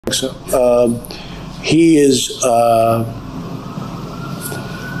So, he is,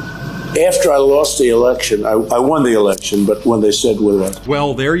 after I lost the election, I won the election, but when they said we're right.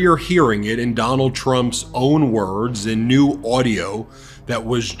 Well, there you're hearing it in Donald Trump's own words in new audio that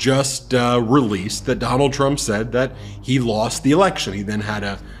was just released, that Donald Trump said that he lost the election. He then had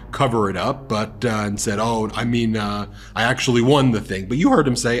to cover it up, but and said, oh, I mean, I actually won the thing. But you heard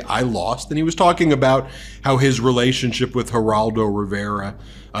him say, I lost. And he was talking about how his relationship with Geraldo Rivera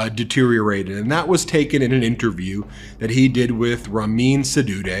deteriorated. And that was taken in an interview that he did with Ramin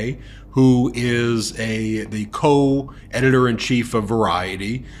Sedudeh, who is the co-editor-in-chief of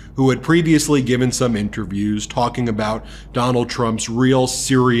Variety, who had previously given some interviews talking about Donald Trump's real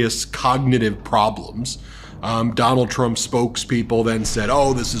serious cognitive problems. Donald Trump's spokespeople then said,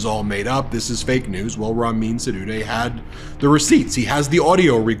 oh, this is all made up, this is fake news. Well, Ramin Sedudeh had the receipts. He has the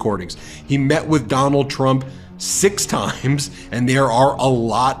audio recordings. He met with Donald Trump 6 times, and there are a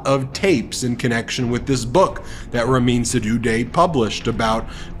lot of tapes in connection with this book that Ramin Sedudeh published about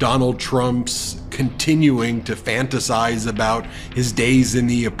Donald Trump's continuing to fantasize about his days in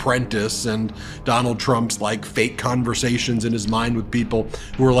The Apprentice and Donald Trump's like fake conversations in his mind with people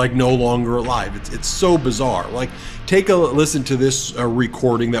who are like no longer alive. It's so bizarre. Like, take a listen to this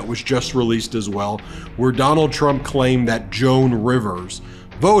recording that was just released as well, where Donald Trump claimed that Joan Rivers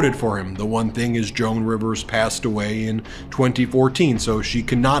voted for him. The one thing is Joan Rivers passed away in 2014, so she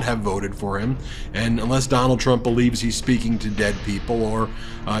cannot have voted for him. And unless Donald Trump believes he's speaking to dead people, or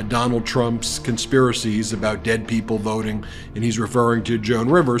Donald Trump's conspiracies about dead people voting, and he's referring to Joan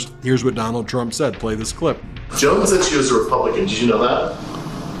Rivers, here's what Donald Trump said. Play this clip. Joan said she was a Republican. Did you know that?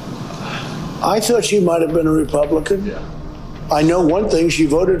 I thought she might have been a Republican. Yeah. I know one thing, she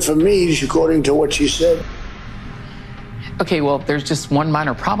voted for me, according to what she said. Okay, well, there's just one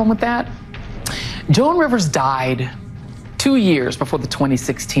minor problem with that. Joan Rivers died 2 years before the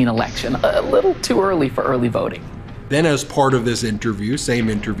 2016 election, a little too early for early voting. Then as part of this interview, same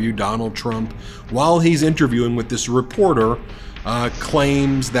interview, Donald Trump, while he's interviewing with this reporter,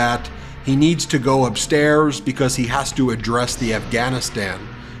 claims that he needs to go upstairs because he has to address the Afghanistan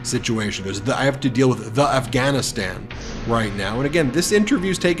situation. I have to deal with the Afghanistan right now. And again, this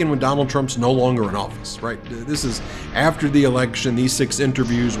interview is taken when Donald Trump's no longer in office, right? This is after the election. These 6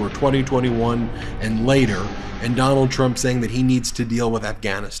 interviews were 2021 and later, and Donald Trump saying that he needs to deal with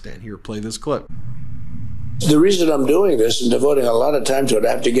Afghanistan. Here, play this clip. The reason I'm doing this and devoting a lot of time to it, I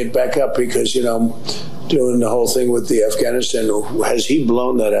have to get back up because, you know, I'm doing the whole thing with the Afghanistan. Has he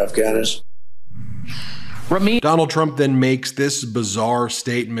blown that Afghanistan? Donald Trump then makes this bizarre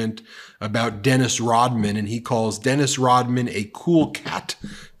statement about Dennis Rodman, and he calls Dennis Rodman a cool cat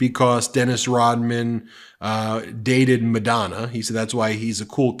because Dennis Rodman dated Madonna. He said that's why he's a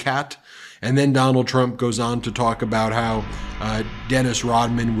cool cat. And then Donald Trump goes on to talk about how Dennis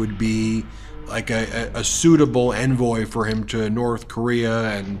Rodman would be like a suitable envoy for him to North Korea.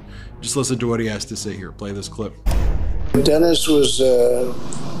 And just listen to what he has to say here. Play this clip. Dennis was a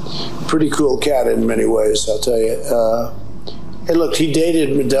pretty cool cat in many ways, I'll tell you. Hey, look, he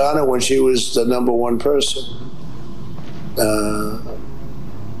dated Madonna when she was the #1 person.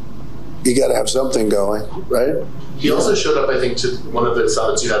 You got to have something going, right? He also showed up, I think, to one of the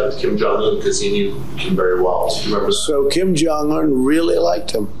summits you had with Kim Jong-un because he knew Kim very well. Do you remember that? So Kim Jong-un really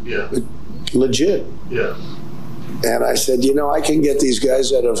liked him. Yeah. Legit. Yeah. And I said, you know, I can get these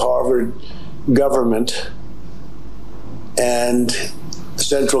guys out of Harvard government and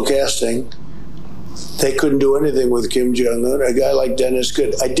central casting. They couldn't do anything with Kim Jong-un. A guy like Dennis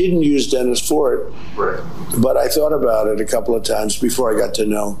could. I didn't use Dennis for it, right, but I thought about it a couple of times before I got to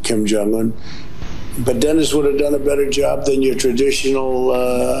know Kim Jong-un. But Dennis would have done a better job than your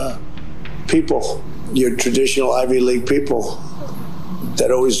traditional people, your traditional Ivy League people that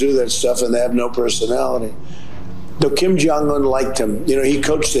always do that stuff and they have no personality. Though Kim Jong-un liked him. You know, he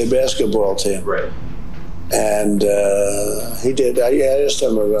coached their basketball team. Right. And he did. I asked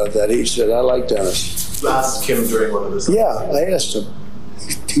him about that. He said, I like Dennis. You asked Kim during one of his... Yeah, I asked him.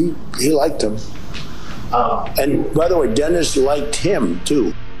 He liked him. And by the way, Dennis liked him,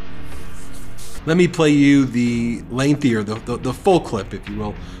 too. Let me play you the lengthier, the full clip, if you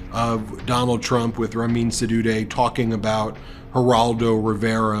will, of Donald Trump with Ramin Sedudeh talking about Geraldo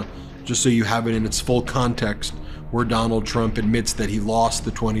Rivera, just so you have it in its full context, where Donald Trump admits that he lost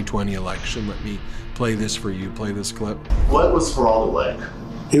the 2020 election. Let me play this for you. Play this clip. What was Geraldo like?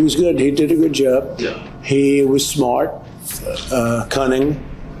 He was good. He did a good job. Yeah. He was smart, cunning.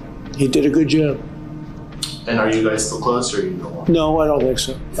 He did a good job. And are you guys still close, or you no longer? No, I don't think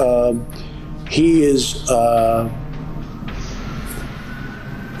so. He is, after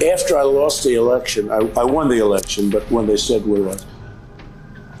I lost the election, I won the election, but when they said we won,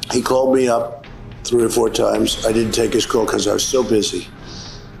 He called me up 3 or 4 times. I didn't take his call because I was so busy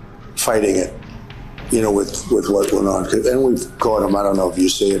fighting it, you know, with what went on. And we've caught him. I don't know if you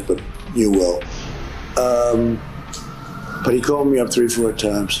see it, but you will. But he called me up 3 or 4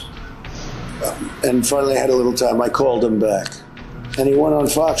 times. And finally I had a little time. I called him back. And he went on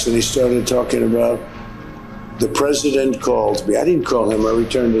Fox and he started talking about the president called me. I didn't call him. I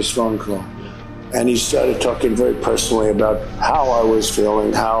returned his phone call. And he started talking very personally about how I was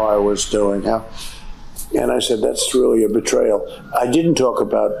feeling, how I was doing, and I said, that's really a betrayal. I didn't talk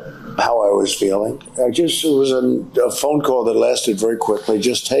about how I was feeling. It was a phone call that lasted very quickly.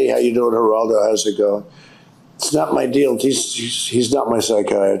 Just, hey, how you doing, Geraldo? How's it going? It's not my deal. He's not my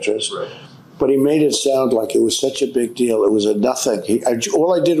psychiatrist. Right. But he made it sound like it was such a big deal. It was a nothing.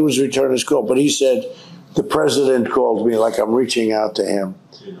 All I did was return his call. But he said, the president called me, like I'm reaching out to him.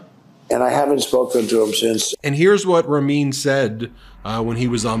 Yeah. And I haven't spoken to him since. And here's what Ramin said when he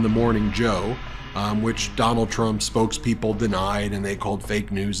was on The Morning Joe, which Donald Trump's spokespeople denied, and they called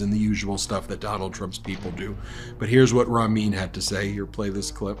fake news and the usual stuff that Donald Trump's people do. But here's what Ramin had to say. Here, play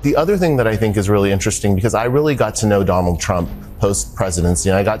this clip. The other thing that I think is really interesting, because I really got to know Donald Trump post-presidency,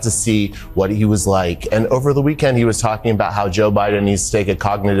 and I got to see what he was like. And over the weekend, he was talking about how Joe Biden needs to take a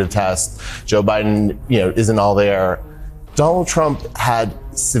cognitive test. Joe Biden, isn't all there. Donald Trump had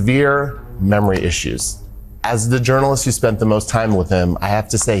severe memory issues. As the journalist who spent the most time with him, I have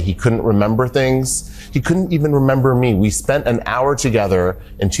to say he couldn't remember things. He couldn't even remember me. We spent an hour together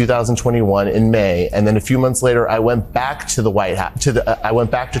in 2021 in May, and then a few months later, I went back to the White House. I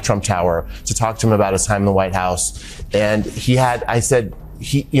went back to Trump Tower to talk to him about his time in the White House, and he had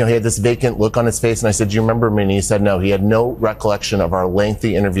this vacant look on his face, and I said, do you remember me? And he said no. He had no recollection of our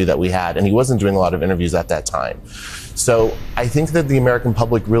lengthy interview that we had, and he wasn't doing a lot of interviews at that time. So I think that the American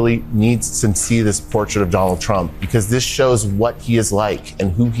public really needs to see this portrait of Donald Trump, because this shows what he is like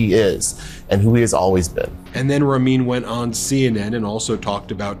and who he is and who he has always been. And then Ramin went on CNN and also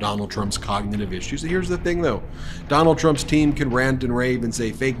talked about Donald Trump's cognitive issues. Here's the thing, though. Donald Trump's team can rant and rave and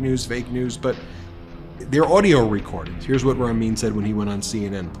say fake news, but they're audio recordings. Here's what Ramin said when he went on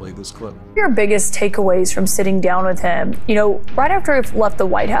CNN. Play this clip. Your biggest takeaways from sitting down with him, right after he left the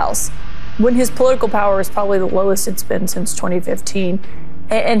White House, when his political power is probably the lowest it's been since 2015,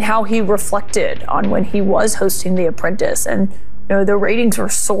 and how he reflected on when he was hosting The Apprentice. And the ratings were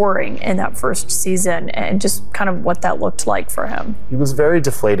soaring in that first season, and just kind of what that looked like for him. He was very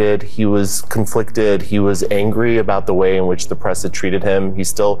deflated. He was conflicted. He was angry about the way in which the press had treated him. He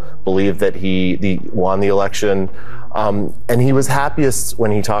still believed that he won the election. And he was happiest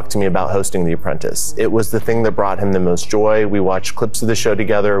when he talked to me about hosting The Apprentice. It was the thing that brought him the most joy. We watched clips of the show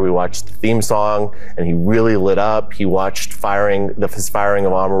together. We watched the theme song, and he really lit up. He watched his firing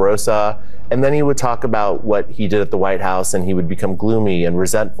of Omarosa. And then he would talk about what he did at the White House, and he would become gloomy and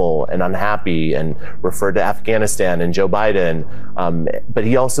resentful and unhappy and refer to Afghanistan and Joe Biden. But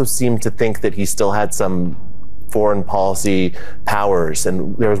he also seemed to think that he still had some foreign policy powers.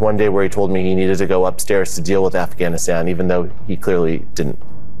 And there was one day where he told me he needed to go upstairs to deal with Afghanistan, even though he clearly didn't.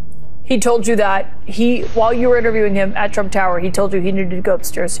 He told you that while you were interviewing him at Trump Tower, he told you he needed to go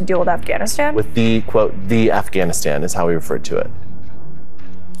upstairs to deal with Afghanistan? With the, quote, the Afghanistan is how he referred to it.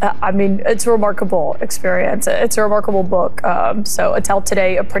 It's a remarkable experience. It's a remarkable book. So Tell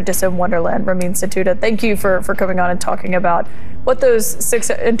Today, Apprentice in Wonderland, Ramin Satuda. Thank you for coming on and talking about what those 6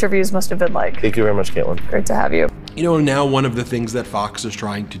 interviews must have been like. Thank you very much, Caitlin. Great to have you. Now one of the things that Fox is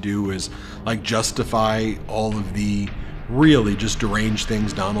trying to do is justify all of the really just deranged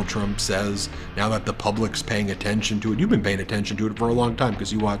things Donald Trump says now that the public's paying attention to it. You've been paying attention to it for a long time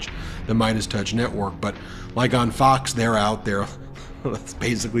because you watch the Midas Touch Network. But like on Fox, they're out there that's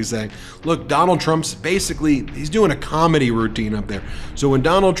basically saying, look, Donald Trump's he's doing a comedy routine up there. So when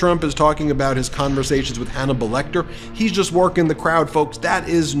Donald Trump is talking about his conversations with Hannibal Lecter, he's just working the crowd, folks. That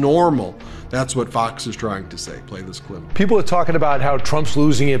is normal. That's what Fox is trying to say. Play this clip. People are talking about how Trump's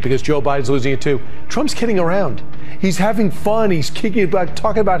losing it because Joe Biden's losing it too. Trump's kidding around. He's having fun. He's kicking about,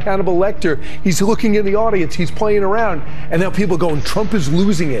 talking about Hannibal Lecter. He's looking in the audience. He's playing around. And now people are going, Trump is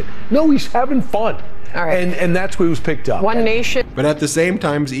losing it. No, he's having fun. All right. And that's where he was picked up. One nation. But at the same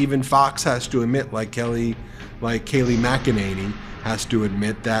time, even Fox has to admit, like Kayleigh McEnany has to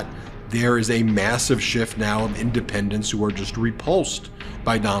admit that there is a massive shift now of independents who are just repulsed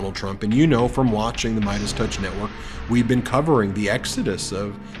by Donald Trump. And from watching the Midas Touch Network, we've been covering the exodus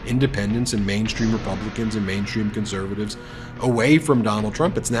of independents and mainstream Republicans and mainstream conservatives away from Donald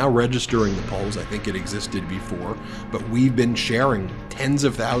Trump. It's now registering the polls. I think it existed before, but we've been sharing tens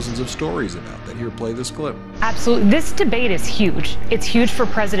of thousands of stories about that. Here, play this clip. Absolutely. This debate is huge. It's huge for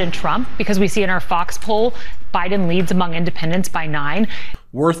President Trump because we see in our Fox poll, Biden leads among independents by 9.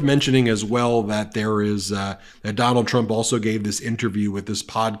 Worth mentioning as well that there is that Donald Trump also gave this interview with this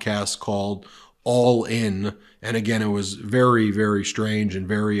podcast called All In. And again, it was very, very strange and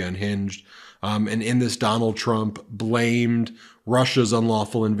very unhinged. And in this, Donald Trump blamed Russia's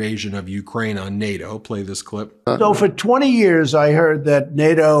unlawful invasion of Ukraine on NATO. Play this clip. So for 20 years, I heard that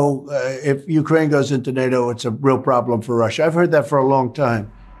NATO, if Ukraine goes into NATO, it's a real problem for Russia. I've heard that for a long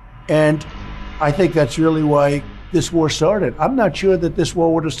time. And I think that's really why this war started. I'm not sure that this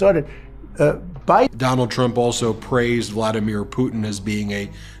war would have started. Donald Trump also praised Vladimir Putin as being a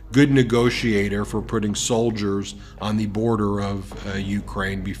good negotiator for putting soldiers on the border of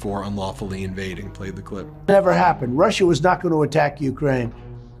Ukraine before unlawfully invading. Play the clip. Never happened. Russia was not going to attack Ukraine.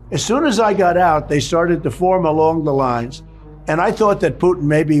 As soon as I got out, they started to form along the lines. And I thought that Putin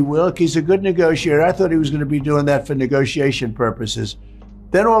maybe, look, he's a good negotiator. I thought he was going to be doing that for negotiation purposes.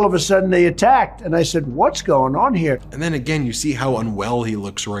 Then all of a sudden they attacked, and I said, what's going on here? And then again, you see how unwell he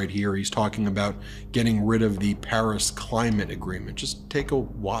looks right here. He's talking about getting rid of the Paris Climate Agreement. Just take a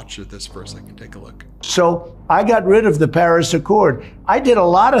watch at this for a second. Take a look. So I got rid of the Paris Accord. I did a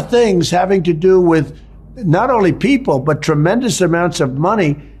lot of things having to do with not only people, but tremendous amounts of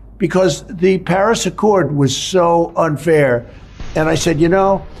money because the Paris Accord was so unfair. And I said, you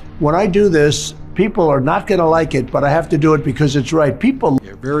know, when I do this, people are not going to like it, but I have to do it because it's right. People.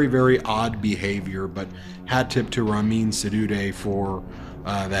 Yeah, very, very odd behavior, but hat tip to Ramin Sadudeh for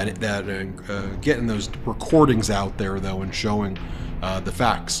getting those recordings out there, though, and showing the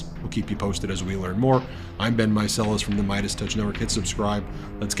facts. We'll keep you posted as we learn more. I'm Ben Meiselas from the Midas Touch Network. Hit subscribe.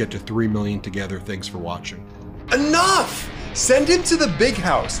 Let's get to 3 million together. Thanks for watching. Enough! Send it to the big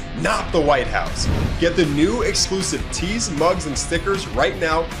house, not the White House. Get the new exclusive tees, mugs, and stickers right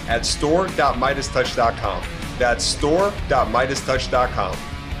now at store.midastouch.com. That's store.midastouch.com.